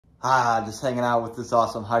Just hanging out with this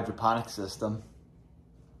awesome hydroponic system.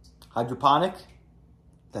 Hydroponic?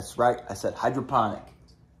 That's right, I said hydroponic.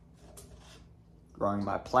 Growing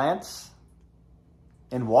my plants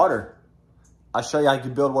in water. I'll show you how you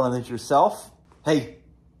can build one of these yourself. Hey,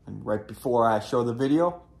 and right before I show the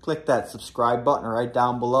video, click that subscribe button right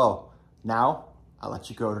down below. Now, I'll let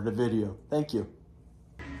you go to the video. Thank you.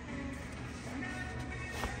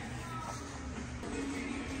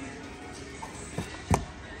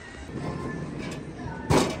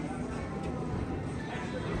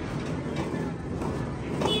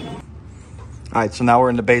 All right, so now we're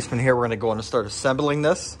in the basement here. We're gonna go in and start assembling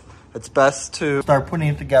this. It's best to start putting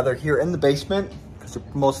it together here in the basement because you're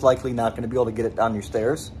most likely not gonna be able to get it down your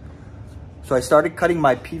stairs. So I started cutting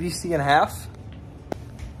my PVC in half,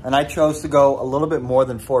 and I chose to go a little bit more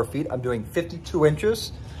than 4 feet. I'm doing 52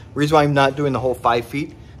 inches. The reason why I'm not doing the whole 5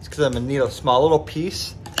 feet is because I'm gonna need a small little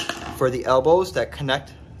piece for the elbows that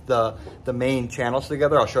connect the main channels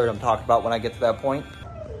together. I'll show you what I'm talking about when I get to that point.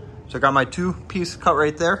 So I got my 2-piece cut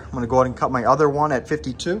right there. I'm gonna go ahead and cut my other one at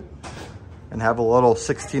 52 and have a little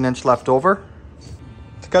 16-inch left over.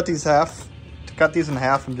 To cut these in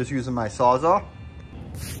half, I'm just using my Sawzall.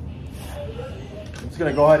 I'm just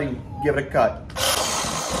gonna go ahead and give it a cut.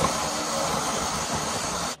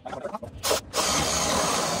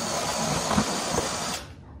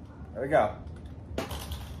 There we go.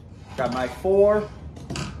 Got my 4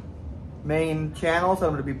 main channels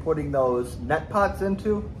I'm going to be putting those net pots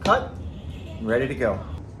into, cut, and ready to go.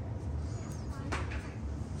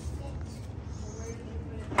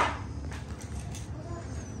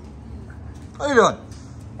 How you doing?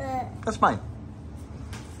 That's mine.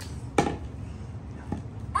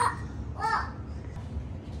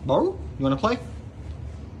 Bo, you want to play?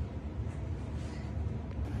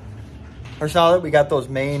 First, now that we got those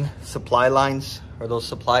main supply lines or those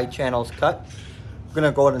supply channels cut, we're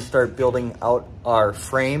gonna go ahead and start building out our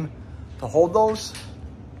frame to hold those.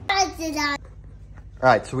 All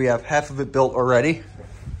right, so we have half of it built already.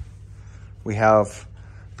 We have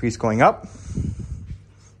a piece going up,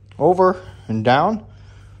 over, and down.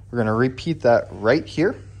 We're gonna repeat that right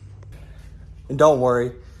here. And don't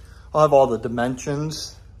worry, I'll have all the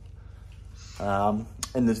dimensions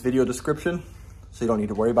in this video description, so you don't need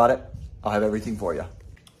to worry about it. I'll have everything for you.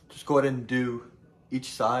 Just go ahead and do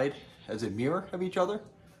each side as a mirror of each other.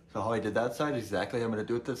 So how I did that side is exactly how I'm gonna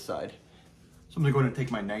do it this side. So I'm gonna go ahead and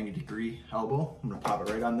take my 90-degree elbow. I'm gonna pop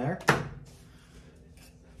it right on there.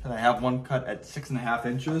 And I have one cut at 6.5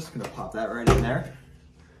 inches. Gonna pop that right in there.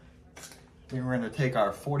 Then we're gonna take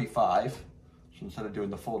our 45. So instead of doing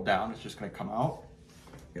the fold down, it's just gonna come out.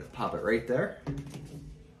 I'm gonna pop it right there.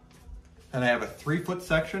 And I have a 3-foot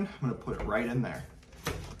section. I'm gonna put it right in there.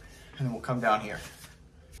 And then we'll come down here.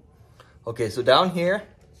 Okay, so down here,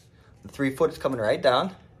 the 3 foot is coming right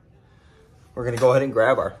down. We're gonna go ahead and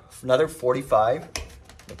grab our another 45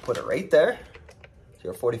 and put it right there. So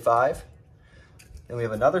your 45. Then we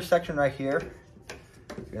have another section right here.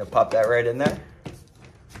 You're gonna pop that right in there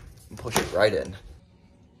and push it right in.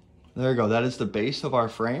 There we go, that is the base of our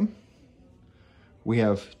frame. We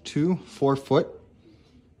have 2 4-foot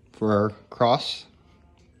for our cross.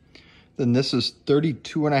 Then this is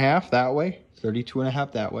 32.5 that way,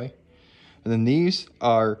 32.5 that way. And then these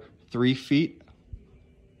are 3 feet.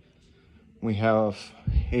 We have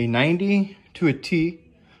a 90 to a T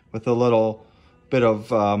with a little bit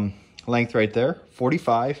of length right there.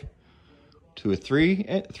 45 to a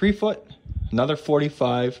 3 foot. Another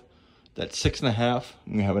 45. That's 6.5.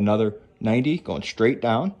 And we have another 90 going straight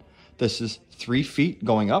down. This is 3 feet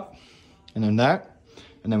going up. And then that.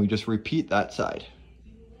 And then we just repeat that side.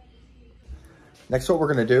 Next, what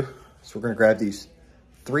we're gonna do is we're gonna grab these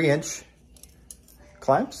 3-inch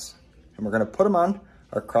clamps and we're gonna put them on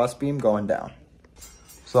our cross beam going down.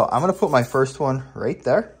 So I'm gonna put my first one right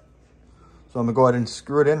there. So I'm gonna go ahead and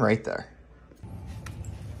screw it in right there.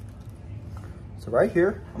 So right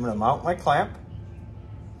here, I'm gonna mount my clamp.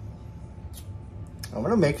 I'm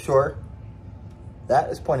gonna make sure that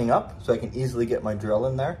is pointing up so I can easily get my drill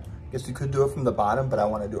in there. Guess you could do it from the bottom, but I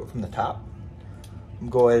wanna do it from the top. I'm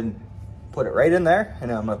gonna go ahead and put it right in there, and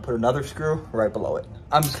then I'm gonna put another screw right below it.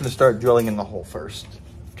 I'm just gonna start drilling in the hole first.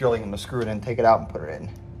 Drilling, I'm gonna screw it in, take it out, and put it in.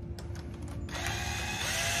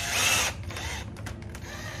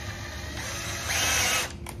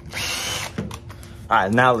 All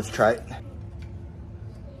right, now let's try it.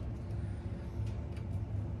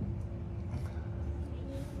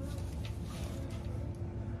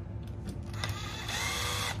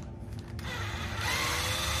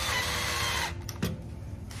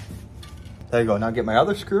 There you go, now get my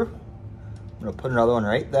other screw. I'm gonna put another one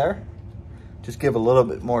right there. just give a little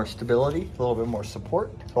bit more stability, a little bit more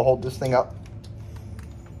support to hold this thing up.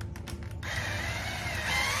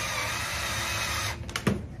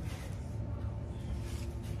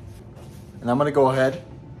 And I'm gonna go ahead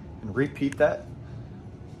and repeat that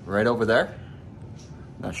right over there.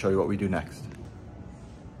 And I'll show you what we do next.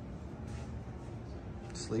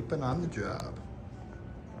 Sleeping on the job.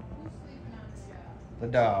 The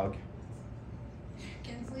dog.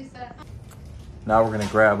 Now we're gonna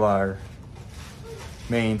grab our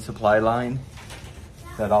main supply line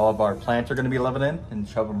that all of our plants are gonna be living in and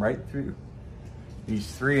shove them right through these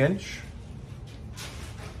 3-inch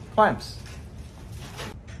clamps.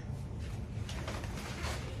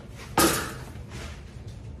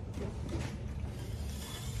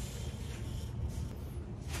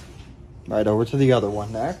 Right over to the other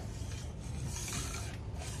one there.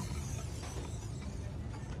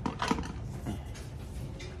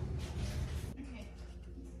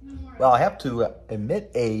 Well, I have to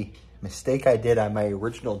admit a mistake I did on my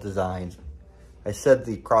original design. I said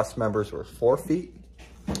the cross members were 4 feet,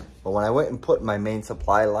 but when I went and put my main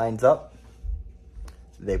supply lines up,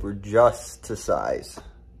 they were just to size.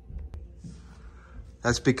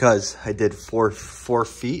 That's because I did four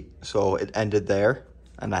feet, so it ended there,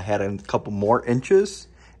 and I had a couple more inches,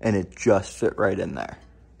 and it just fit right in there.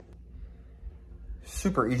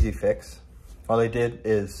 Super easy fix. All I did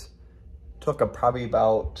is took probably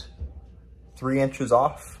about 3 inches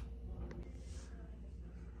off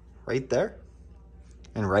right there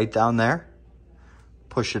and right down there,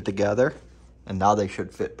 push it together, and now they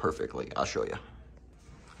should fit perfectly. I'll show you.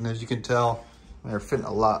 And as you can tell, they're fitting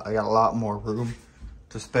a lot. I got a lot more room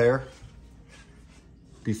to spare.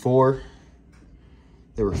 Before,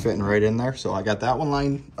 they were fitting right in there. So I got that one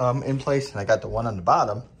line in place, and I got the one on the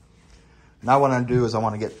bottom. Now what I'm gonna do is I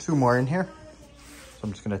wanna get 2 more in here. So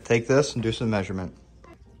I'm just gonna take this and do some measurement.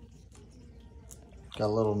 Got a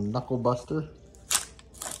little knuckle buster.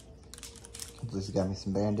 This got me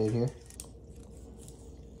some Band-Aid here.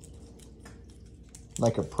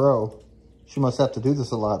 Like a pro. She must have to do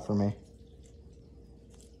this a lot for me.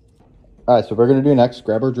 All right, so what we're gonna do next,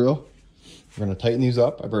 grab our drill. We're gonna tighten these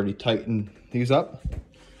up. I've already tightened these up.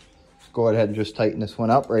 Let's go ahead and just tighten this one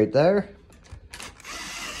up right there.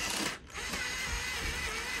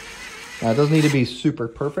 Now it doesn't need to be super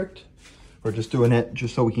perfect. We're just doing it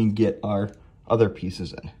just so we can get our other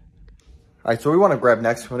pieces in. All right, so we wanna grab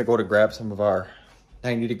next, we're gonna go to grab some of our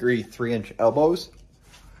 90-degree 3-inch elbows.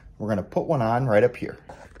 We're gonna put one on right up here.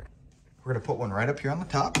 We're gonna put one right up here on the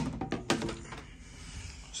top.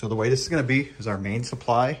 So the way this is gonna be is our main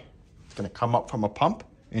supply. It's gonna come up from a pump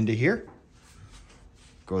into here.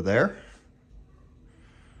 Go there.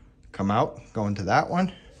 Come out, go into that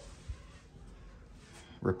one.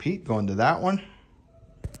 Repeat, go into that one.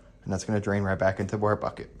 And that's gonna drain right back into our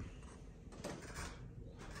bucket.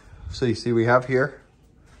 So you see we have here,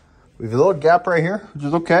 we have a little gap right here, which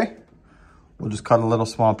is okay. We'll just cut a little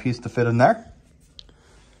small piece to fit in there.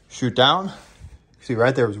 Shoot down. See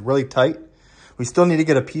right there, it was really tight. We still need to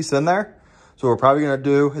get a piece in there. So what we're probably gonna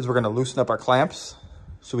do is we're gonna loosen up our clamps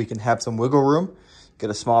so we can have some wiggle room, get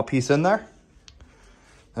a small piece in there.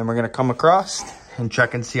 Then we're gonna come across and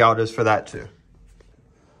check and see how it is for that too.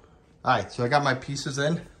 All right, so I got my pieces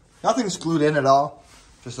in. Nothing's glued in at all.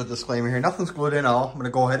 Just a disclaimer here, nothing's glued in at all. I'm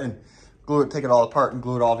gonna go ahead and glue it, take it all apart and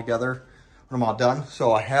glue it all together when I'm all done.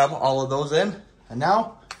 So I have all of those in, and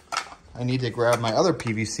now I need to grab my other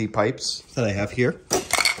PVC pipes that I have here.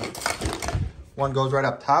 One goes right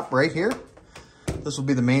up top, right here. This will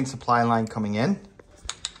be the main supply line coming in.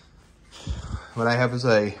 What I have is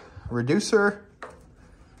a reducer.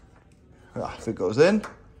 If it goes in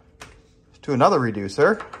to another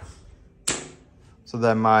reducer, so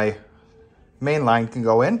then my main line can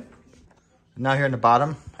go in. Now here in the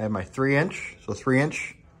bottom, I have my 3-inch, so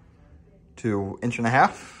 3-inch to 1.5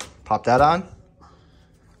 inches. Pop that on.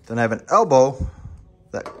 Then I have an elbow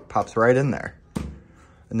that pops right in there.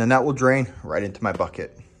 And then that will drain right into my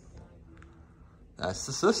bucket. That's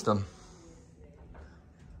the system.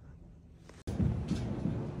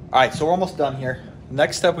 All right, so we're almost done here. The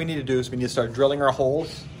next step we need to do is we need to start drilling our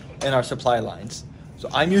holes in our supply lines. So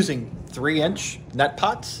I'm using 3-inch net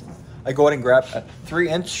pots. I go ahead and grab a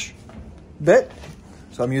 3-inch bit.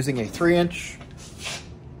 So I'm using a 3-inch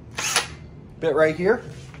bit right here.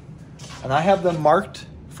 And I have them marked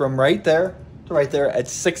from right there to right there at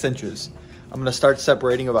 6 inches. I'm gonna start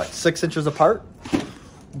separating about 6 inches apart.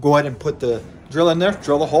 Go ahead and put the drill in there,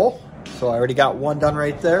 drill the hole. So I already got one done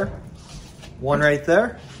right there, one right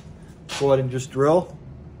there. Go ahead and just drill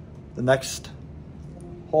the next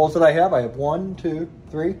holes that I have. I have 1, 2,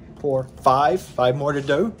 3, 4, 5 more to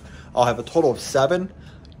do. I'll have a total of 7.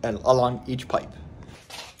 and along each pipe.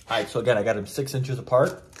 All right, so again, I got them 6 inches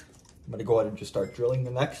apart. I'm gonna go ahead and just start drilling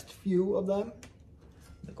the next few of them.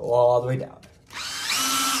 They go all the way down.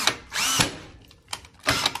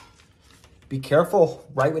 Be careful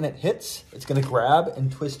right when it hits. It's gonna grab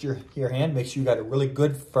and twist your hand. Make sure you got a really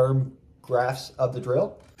good firm grasp of the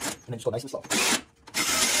drill. And then just go nice and slow.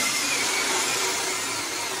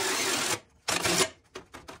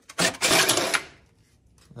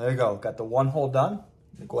 There you go, got the 1 hole done.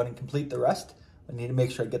 I'm gonna go ahead and complete the rest. I need to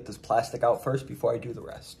make sure I get this plastic out first before I do the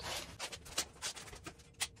rest.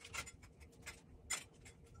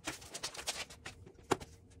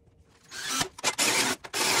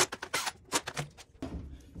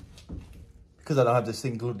 Because I don't have this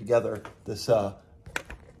thing glued together, this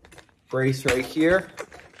brace right here,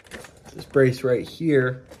 this brace right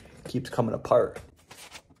here keeps coming apart.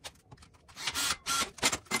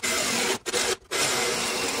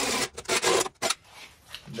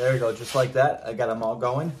 There you go, just like that. I got them all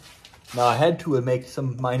going. Now I had to make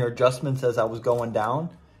some minor adjustments as I was going down.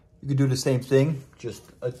 You could do the same thing, just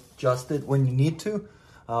adjust it when you need to.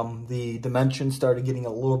 The dimensions started getting a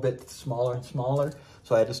little bit smaller and smaller,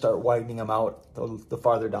 so I had to start widening them out the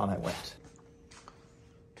farther down I went.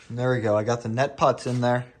 And there we go, I got the net pots in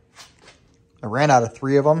there. I ran out of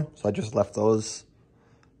 3 of them, so I just left those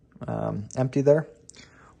empty there.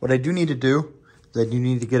 What I do need to do is I do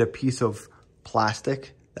need to get a piece of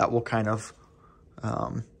plastic that will kind of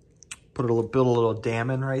build a little dam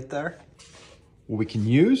in right there. What we can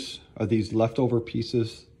use are these leftover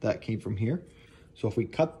pieces that came from here. So if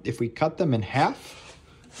we cut them in half,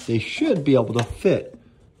 they should be able to fit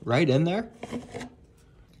right in there.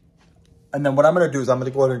 And then what I'm gonna do is I'm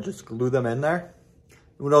gonna go ahead and just glue them in there.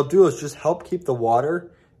 And what I'll do is just help keep the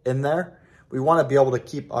water in there. We wanna be able to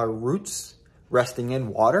keep our roots resting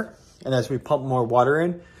in water. And as we pump more water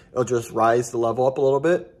in, it'll just rise the level up a little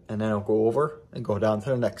bit, and then it'll go over and go down to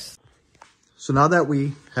the next. So now that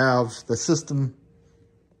we have the system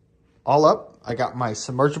all up, I got my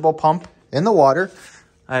submersible pump in the water.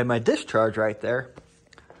 I have my discharge right there.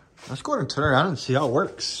 Let's go ahead and turn it on and see how it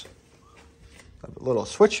works. I have a little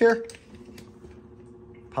switch here.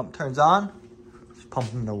 Pump turns on. Just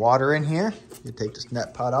pumping the water in here. You take this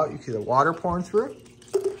net pot out, you see the water pouring through.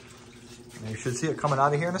 And you should see it coming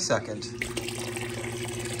out of here in a second.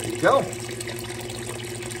 There you go.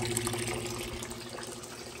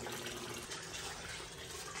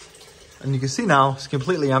 And you can see now it's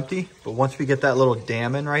completely empty, but once we get that little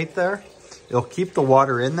dam in right there, it'll keep the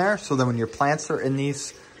water in there, so then when your plants are in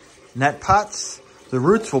these net pots, the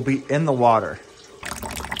roots will be in the water.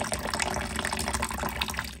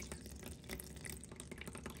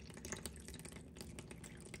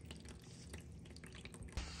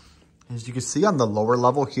 As you can see on the lower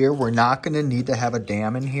level here, we're not going to need to have a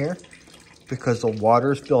dam in here because the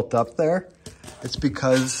water is built up there. It's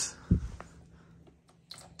because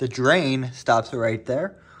the drain stops right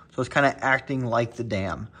there. So it's kind of acting like the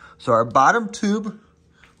dam. So our bottom tube,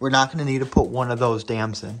 we're not going to need to put one of those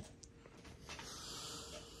dams in.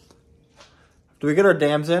 After we get our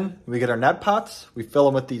dams in, we get our net pots, we fill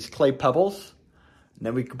them with these clay pebbles, and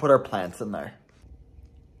then we can put our plants in there.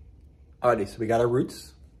 Alrighty, so we got our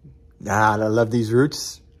roots. Ah, I love these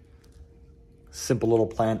roots. Simple little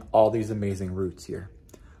plant, all these amazing roots here.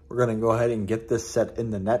 We're gonna go ahead and get this set in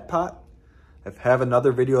the net pot. I have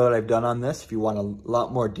another video that I've done on this. If you want a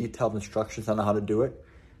lot more detailed instructions on how to do it,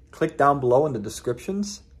 click down below in the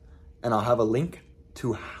descriptions and I'll have a link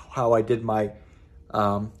to how I did my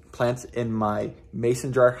plants in my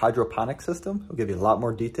mason jar hydroponic system. I'll give you a lot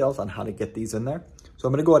more details on how to get these in there. So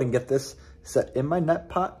I'm gonna go ahead and get this set in my net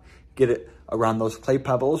pot, get it around those clay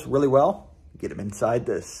pebbles really well, get them inside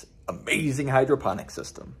this amazing hydroponic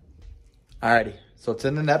system. Alrighty, so it's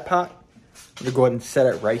in the net pot. I'm gonna go ahead and set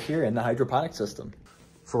it right here in the hydroponic system.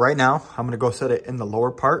 For right now, I'm gonna go set it in the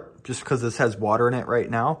lower part, just because this has water in it right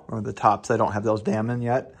now, or the tops, I don't have those dam in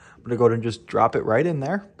yet. I'm gonna go ahead and just drop it right in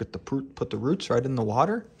there, put the roots right in the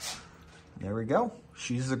water. There we go,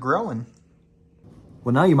 she's growing.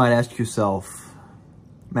 Well, now you might ask yourself,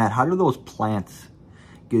 Matt, how do those plants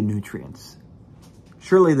get nutrients?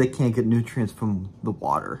 Surely they can't get nutrients from the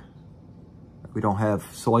water. We don't have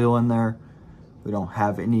soil in there. We don't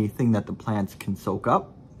have anything that the plants can soak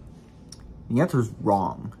up. And the answer is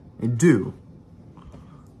wrong. They do.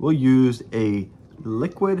 We'll use a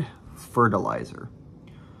liquid fertilizer.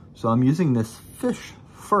 So I'm using this fish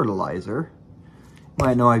fertilizer. You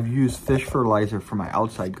might know I've used fish fertilizer for my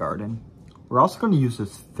outside garden. We're also going to use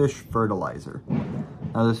this fish fertilizer.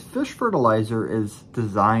 Now this fish fertilizer is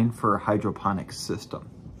designed for a hydroponic system.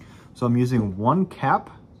 So I'm using 1 cap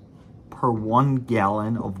per 1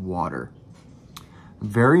 gallon of water.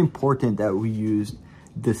 very important that we use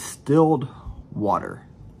distilled water.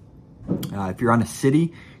 If you're on a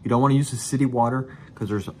city, you don't want to use the city water because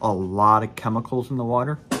there's a lot of chemicals in the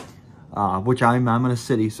water, which I'm in a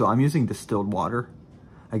city, so I'm using distilled water.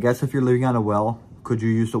 I guess if you're living on a well, could you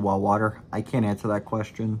use the well water? I can't answer that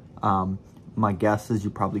question. My guess is you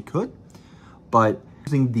probably could, but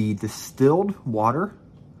using the distilled water.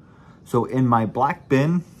 So in my black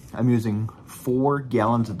bin, I'm using 4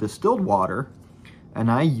 gallons of distilled water,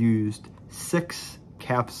 and I used 6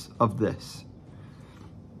 caps of this.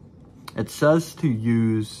 It says to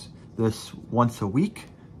use this once a week.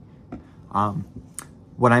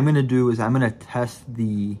 What I'm gonna do is I'm gonna test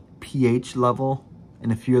the pH level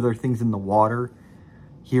and a few other things in the water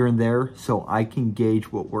here and there so I can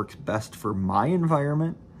gauge what works best for my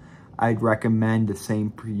environment. I'd recommend the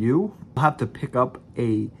same for you. I'll have to pick up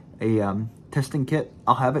a testing kit.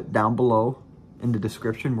 I'll have it down below in the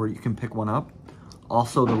description where you can pick one up.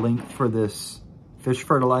 Also the link for this fish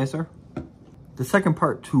fertilizer. The second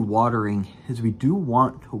part to watering is we do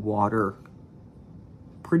want to water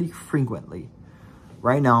pretty frequently.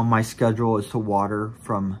 Right now my schedule is to water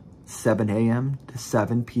from 7 a.m. to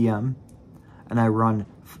 7 p.m. and I run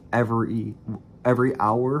every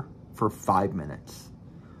hour for 5 minutes.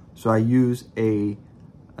 So I use a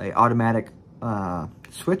automatic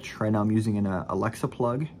switch. Right now I'm using an Alexa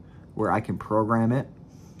plug where I can program it.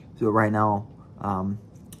 So right now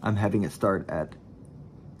I'm having it start at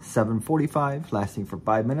 7:45, lasting for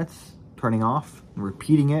 5 minutes, turning off and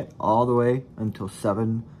repeating it all the way until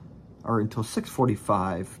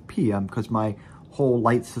 6:45 p.m. because my whole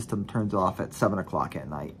light system turns off at 7 o'clock at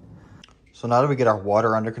night. So now that we get our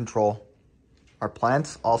water under control, our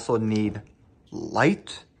plants also need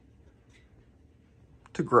light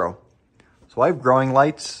to grow. So I have growing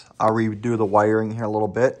lights. I'll redo the wiring here a little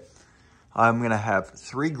bit. I'm gonna have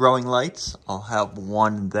 3 growing lights. I'll have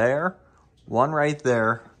one there, one right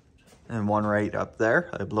there, and one right up there.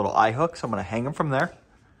 I have little eye hooks. I'm gonna hang them from there.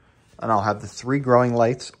 And I'll have the 3 growing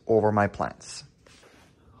lights over my plants.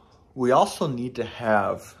 We also need to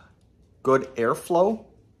have good airflow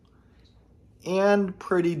and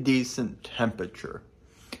pretty decent temperature.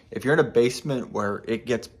 If you're in a basement where it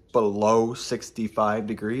gets below 65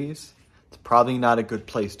 degrees, it's probably not a good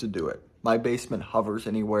place to do it. My basement hovers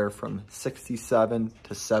anywhere from 67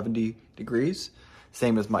 to 70 degrees,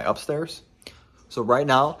 same as my upstairs. So right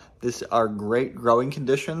now, these are great growing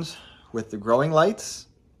conditions with the growing lights,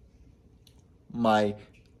 my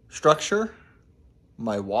structure,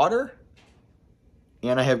 my water,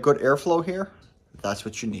 and I have good airflow here. That's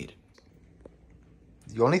what you need.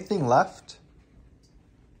 The only thing left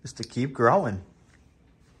is to keep growing.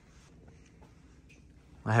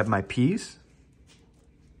 I have my peas.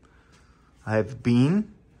 I have a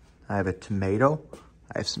bean. I have a tomato.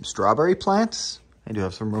 I have some strawberry plants. I do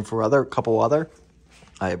have some room for a couple other.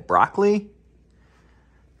 I have broccoli,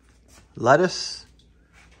 lettuce,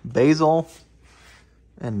 basil,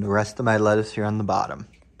 and the rest of my lettuce here on the bottom.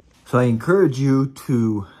 So I encourage you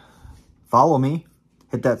to follow me.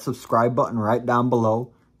 Hit that subscribe button right down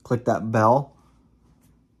below. Click that bell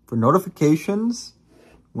for notifications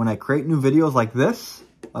when I create new videos like this.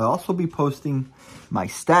 I'll also be posting my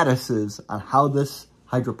statuses on how this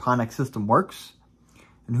hydroponic system works.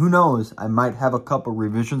 And who knows, I might have a couple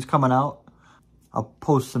revisions coming out. I'll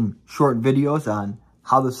post some short videos on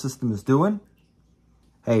how the system is doing.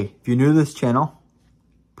 Hey, if you're new to this channel,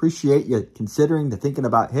 appreciate you thinking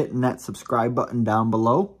about hitting that subscribe button down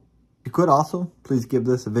below. If you could also, please give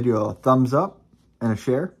this video a thumbs up and a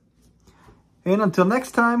share. And until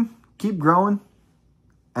next time, keep growing,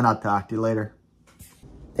 and I'll talk to you later.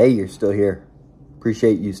 Hey, you're still here.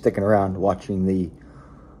 Appreciate you sticking around watching the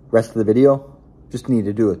rest of the video. Just need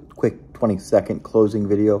to do a quick 20-second closing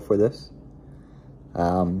video for this.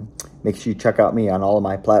 Make sure you check out me on all of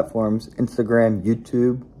my platforms, Instagram,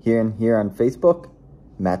 YouTube, here on Facebook.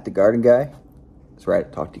 Matt the Garden Guy. That's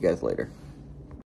right. Talk to you guys later.